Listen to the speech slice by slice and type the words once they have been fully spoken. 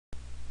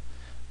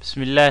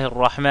Bismillah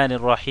ar-Rahman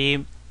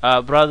ar-Rahim.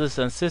 Brothers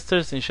and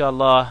sisters,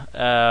 inshallah,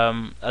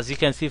 as you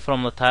can see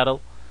from the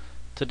title,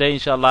 today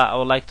inshallah I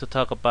would like to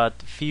talk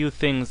about few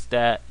things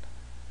that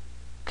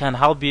can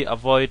help you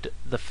avoid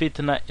the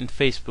fitna in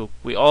Facebook.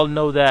 We all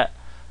know that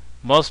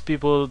most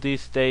people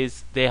these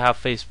days they have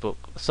Facebook.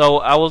 So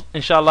I will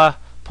inshallah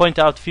point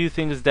out few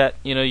things that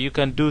you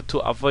can do to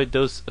avoid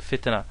those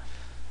fitna.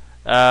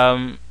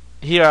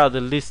 Here are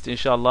the list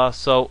inshallah,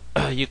 so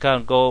you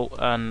can go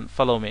and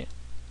follow me.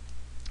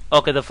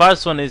 Okay, the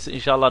first one is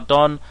inshallah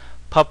don't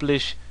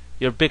publish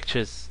your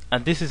pictures,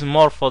 and this is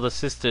more for the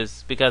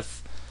sisters,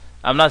 because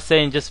I'm not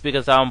saying just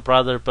because I'm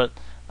brother, but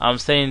I'm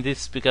saying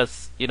this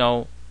because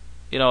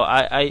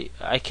I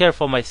care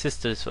for my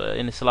sisters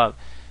in Islam,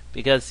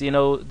 because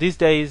these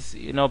days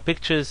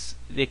pictures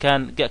they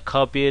can get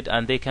copied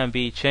and they can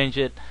be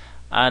changed,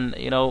 and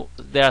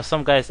there are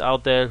some guys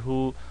out there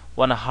who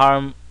want to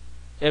harm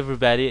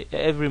everybody,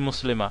 every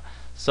Muslimah.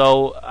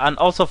 So, and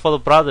also for the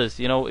brothers,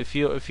 if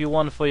you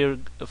want for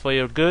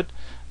your good,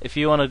 if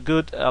you want a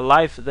good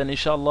life, then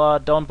inshallah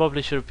don't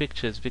publish your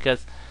pictures,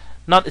 because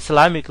not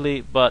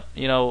Islamically, but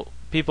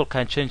people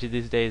can change it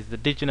these days. The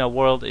digital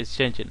world is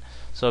changing,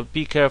 so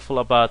be careful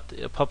about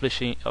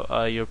publishing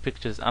your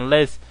pictures,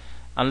 unless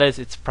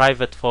it's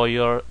private for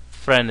your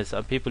friends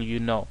and people you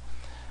know.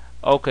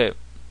 Okay.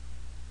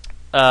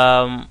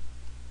 The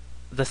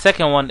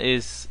second one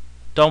is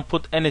don't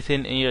put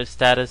anything in your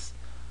status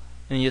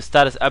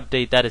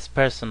update that is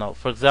personal.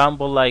 For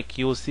example, like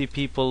you will see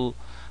people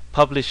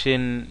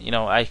publishing,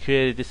 I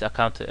created this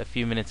account a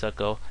few minutes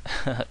ago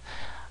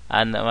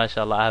and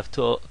mashallah I have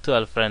two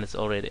other friends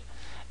already.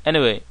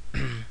 Anyway,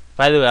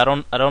 by the way,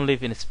 I don't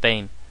live in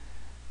Spain,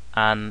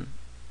 and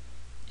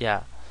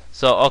yeah.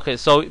 So okay,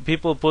 so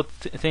people put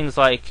things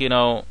like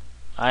I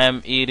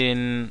am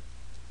eating,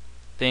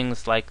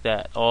 things like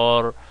that,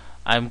 or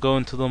I'm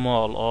going to the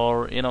mall,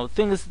 or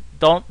things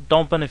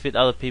don't benefit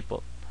other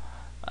people,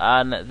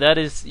 and that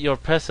is your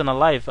personal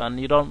life, and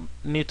you don't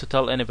need to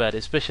tell anybody,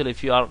 especially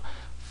if you are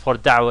for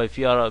da'wah, if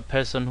you are a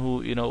person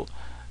who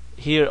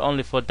here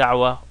only for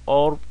da'wah,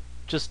 or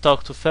just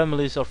talk to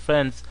families or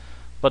friends,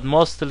 but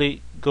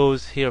mostly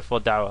goes here for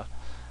da'wah.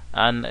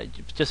 And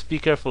just be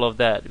careful of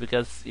that,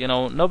 because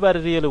nobody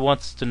really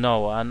wants to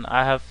know, and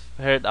I have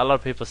heard a lot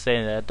of people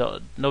saying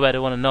that nobody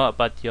want to know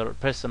about your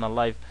personal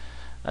life,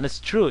 and it's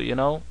true.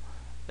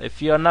 If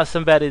you are not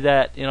somebody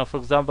that for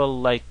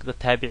example like the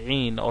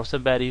tabi'een, or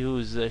somebody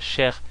who's a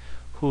sheikh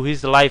who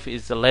his life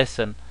is a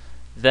lesson,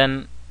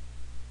 then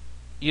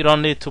you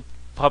don't need to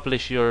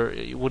publish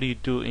what do you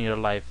do in your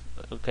life.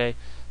 Okay,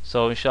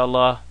 so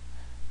inshallah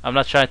I'm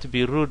not trying to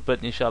be rude,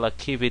 but inshallah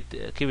keep it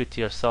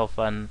to yourself,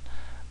 and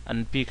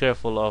be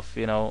careful of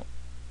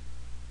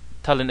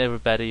telling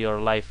everybody your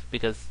life,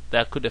 because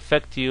that could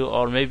affect you,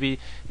 or maybe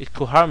it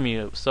could harm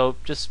you. So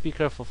just be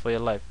careful for your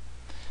life.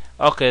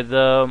 Okay,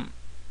 the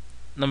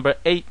number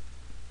 8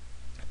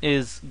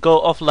 is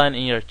go offline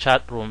in your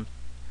chat room,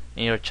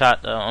 in your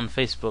chat on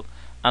Facebook,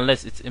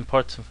 unless it's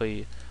important for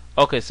you.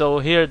 Okay, so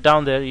here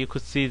down there you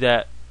could see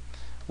that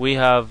we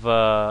have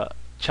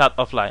chat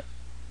offline.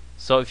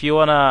 So if you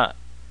wanna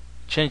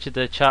change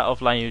the chat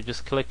offline, you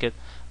just click it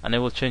and it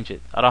will change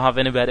it. I don't have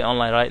anybody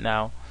online right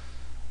now.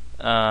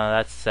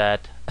 That's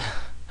sad.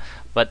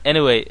 But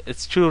anyway,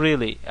 it's true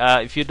really.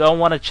 If you don't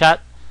want to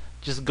chat,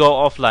 just go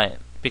offline,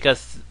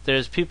 because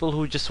there's people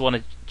who just want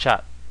to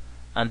chat,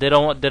 and they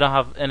don't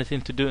have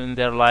anything to do in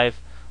their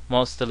life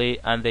mostly,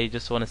 and they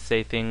just want to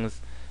say things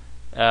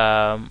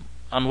and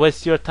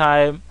waste your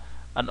time.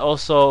 And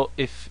also,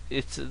 if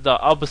it's the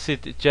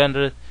opposite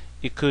gender,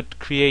 it could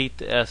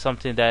create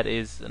something that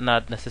is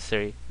not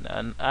necessary,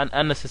 and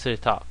unnecessary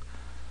talk.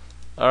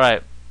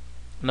 Alright,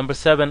 number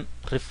 7,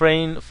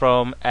 refrain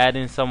from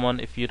adding someone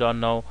if you don't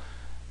know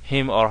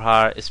him or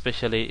her,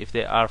 especially if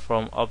they are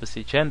from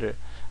opposite gender.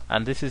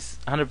 And this is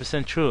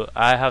 100% true.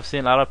 I have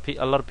seen a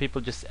lot of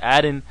people just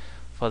adding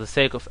for the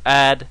sake of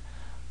add,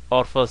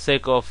 or for the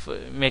sake of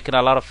making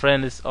a lot of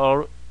friends,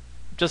 or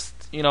just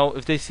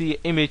if they see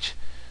image,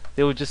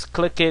 they will just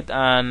click it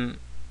and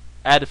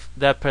add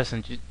that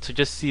person to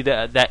just see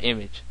that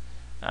image.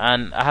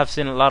 And I have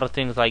seen a lot of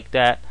things like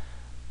that.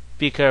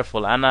 Be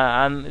careful,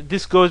 and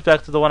this goes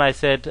back to the one I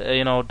said,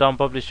 don't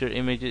publish your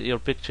your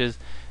pictures,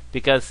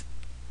 because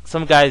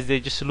some guys, they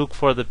just look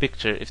for the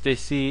picture. If they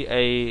see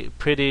a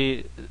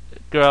pretty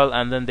girl,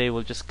 and then they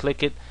will just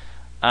click it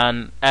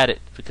and add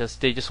it, because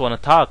they just want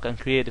to talk and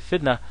create a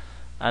fitna,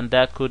 and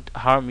that could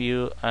harm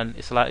you and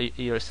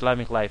your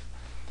Islamic life.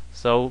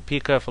 So be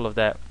careful of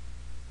that.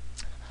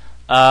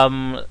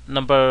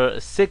 Number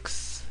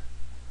 6,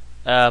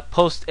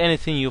 post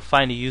anything you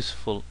find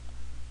useful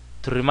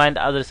to remind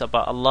others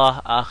about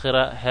Allah,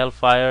 Akhirah,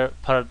 Hellfire,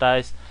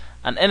 Paradise,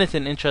 and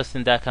anything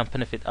interesting that can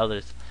benefit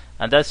others.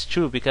 And that's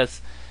true,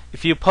 because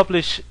if you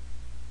publish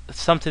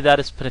something that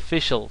is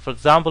beneficial, for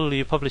example,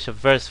 you publish a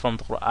verse from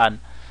the Quran,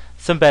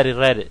 somebody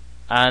read it,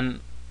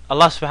 and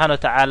Allah subhanahu wa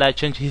ta'ala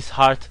changed his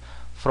heart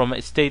from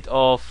a state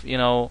of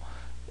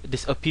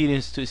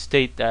disobedience to a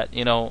state that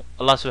Allah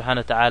subhanahu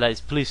wa ta'ala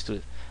is pleased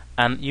with,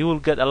 and you will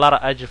get a lot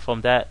of ajr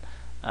from that.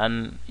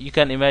 and you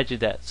can imagine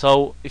that.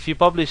 So if you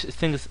publish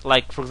things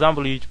like, for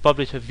example, you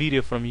publish a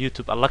video from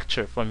YouTube, a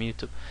lecture from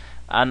YouTube,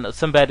 and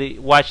somebody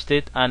watched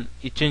it and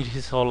it changed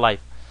his whole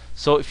life.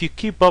 So if you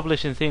keep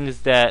publishing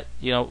things that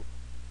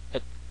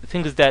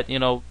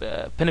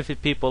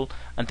benefit people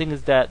and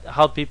things that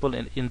help people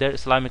in their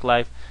Islamic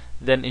life,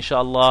 then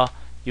inshallah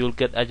you will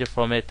get ajr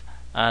from it.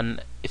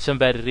 And if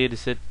somebody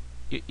reads it,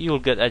 you will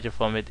get ajr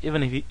from it.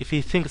 Even if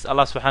he thinks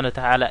Allah subhanahu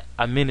wa ta'ala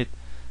a minute,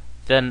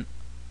 then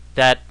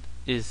that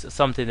is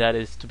something that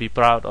is to be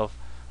proud of.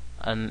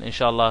 And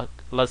inshallah,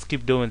 let's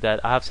keep doing that.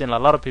 I have seen a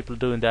lot of people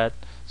doing that,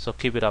 so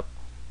keep it up.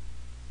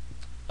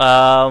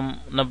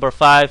 Number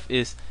 5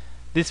 is,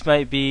 this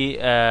might be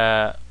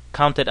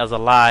counted as a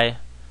lie,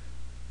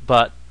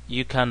 but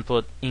you can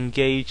put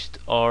engaged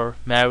or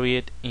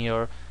married in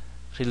your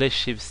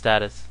relationship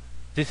status.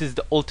 This is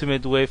the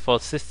ultimate way for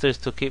sisters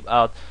to keep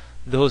out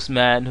those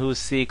men who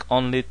seek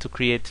only to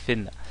create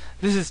fitna.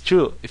 This is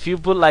true. If you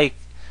put, like,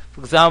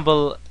 for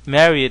example,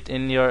 married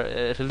in your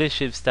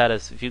relationship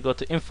status, if you go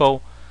to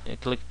info, you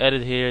click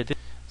edit here.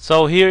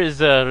 So here is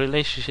the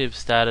relationship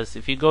status.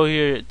 If you go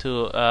here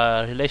to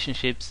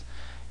relationships,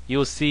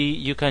 you'll see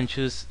you can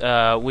choose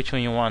which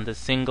one you want: the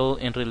single,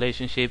 in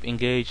relationship,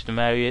 engaged,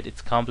 married.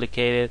 It's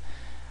complicated,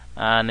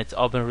 and it's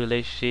open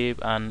relationship,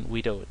 and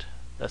widowed.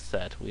 That's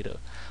that, widowed.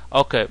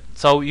 Okay,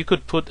 so you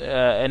could put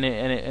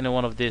any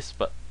one of these,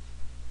 but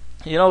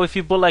if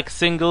you put like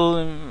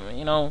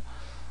single,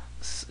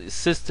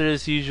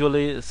 sisters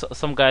usually,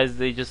 some guys,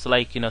 they just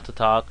like to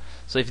talk.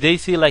 So if they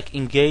see like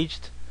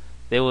engaged,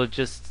 they will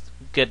just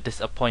get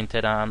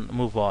disappointed and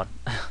move on.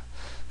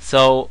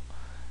 So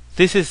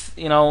this is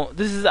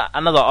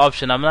another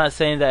option. I'm not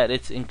saying that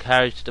it's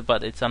encouraged,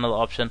 but it's another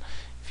option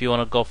if you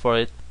want to go for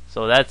it.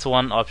 So that's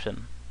one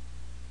option.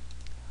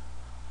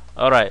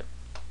 Alright,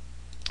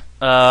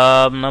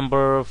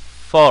 number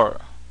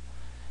 4,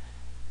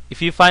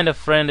 if you find a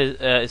friend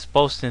is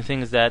posting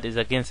things that is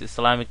against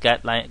Islamic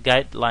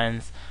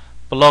guidelines,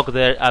 block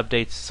their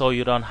updates so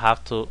you don't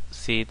have to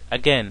see it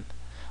again.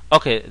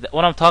 Okay,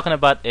 what I'm talking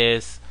about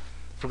is,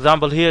 for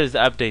example, here is the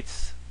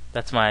updates.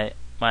 That's my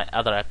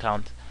other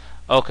account.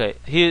 Okay,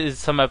 here is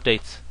some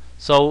updates.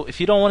 So if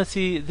you don't want to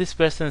see this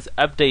person's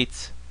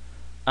updates,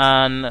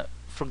 and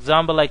for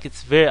example, like,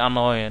 it's very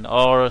annoying,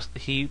 or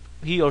he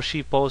or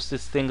she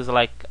posts things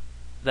like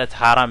that's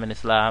haram in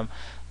Islam,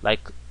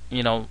 like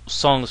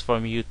songs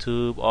from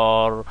YouTube,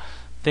 or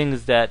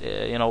things that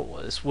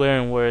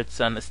swearing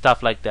words and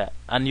stuff like that,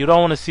 and you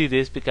don't want to see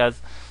this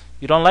because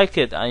you don't like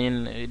it. I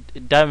mean,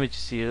 it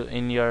damages you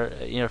in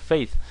your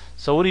faith.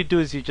 So what you do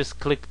is you just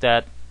click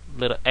that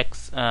little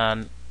X,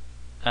 and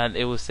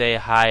it will say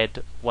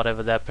hide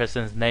whatever that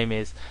person's name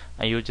is,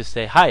 and you just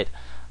say hide,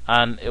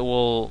 and it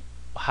will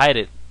hide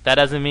it. That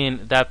doesn't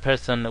mean that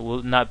person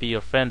will not be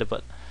your friend,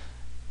 but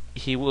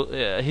he will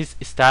his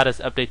status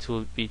updates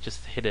will be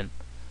just hidden.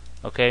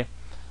 Okay,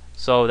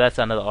 so that's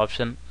another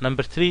option.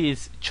 Number 3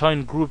 is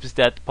join groups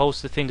that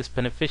post things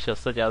beneficial,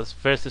 such as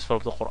verses from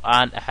the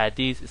Quran,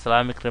 ahadith,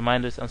 Islamic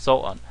reminders, and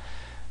so on.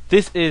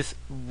 This is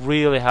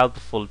really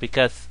helpful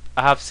because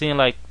I have seen,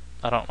 like,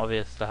 I don't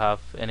obviously have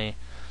any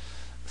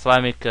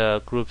Islamic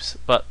groups,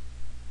 but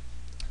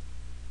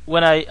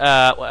when I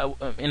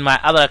in my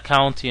other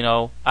account,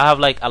 I have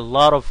like a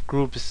lot of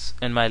groups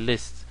in my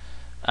list,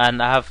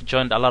 and I have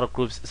joined a lot of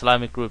groups,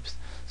 Islamic groups.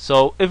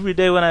 So every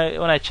day when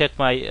I check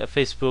my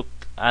Facebook,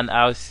 and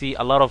I see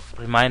a lot of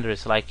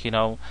reminders, like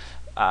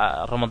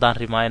Ramadan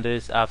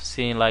reminders. I've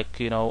seen,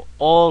 like,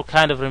 all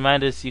kind of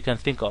reminders you can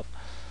think of.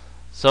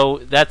 So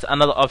that's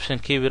another option.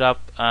 Keep it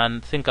up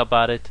and think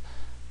about it,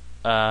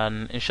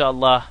 and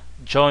inshallah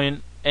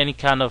join any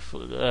kind of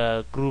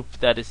group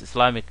that is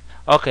Islamic.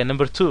 Okay,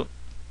 number 2,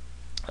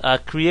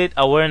 create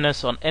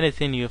awareness on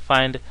anything you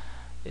find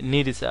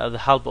needs the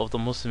help of the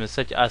Muslims,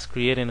 such as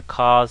creating a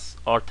cause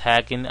or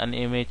tagging an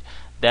image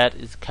that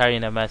is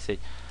carrying a message.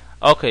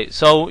 Okay,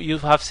 so you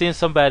have seen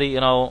somebody,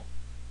 a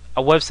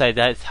website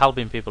that is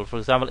helping people. For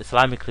example,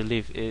 Islamic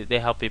Relief, they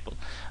help people,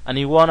 and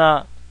you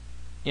wanna,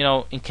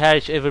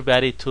 encourage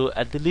everybody to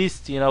at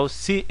least,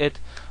 see it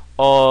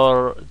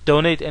or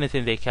donate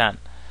anything they can.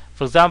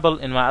 For example,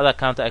 in my other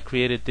account, I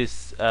created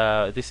this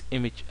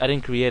image. I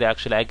didn't create it,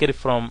 actually. I get it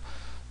from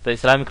the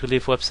Islamic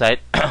Relief website.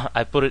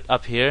 I put it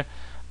up here,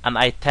 and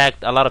I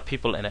tagged a lot of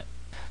people in it.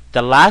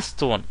 The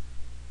last one,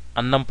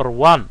 and number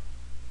 1,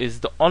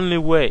 is the only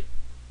way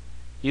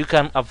you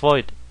can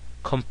avoid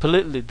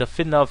completely the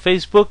fitna of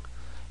Facebook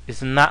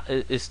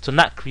is to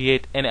not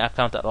create any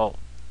account at all.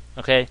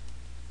 Okay?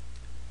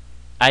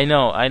 I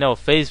know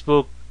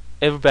Facebook,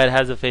 everybody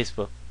has a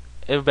Facebook.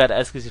 Everybody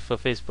asks you for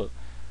Facebook.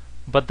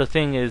 But the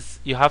thing is,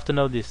 you have to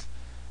know this.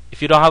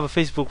 If you don't have a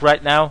Facebook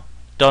right now,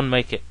 don't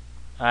make it.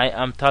 I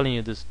am telling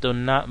you this. Do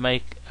not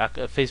make a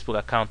Facebook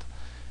account,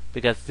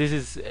 because this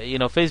is,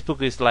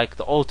 Facebook is like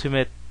the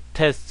ultimate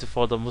test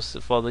for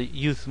the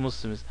youth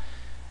Muslims,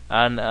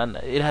 and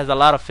it has a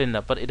lot of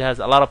fitna, but it has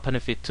a lot of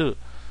benefit too.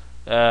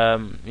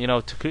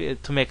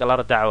 To make a lot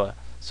of da'wah.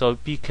 So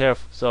be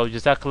careful. So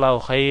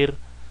jazakallahu khair.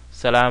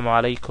 Assalamu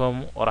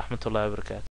alaikum wa rahmatullahi wa barakatuh.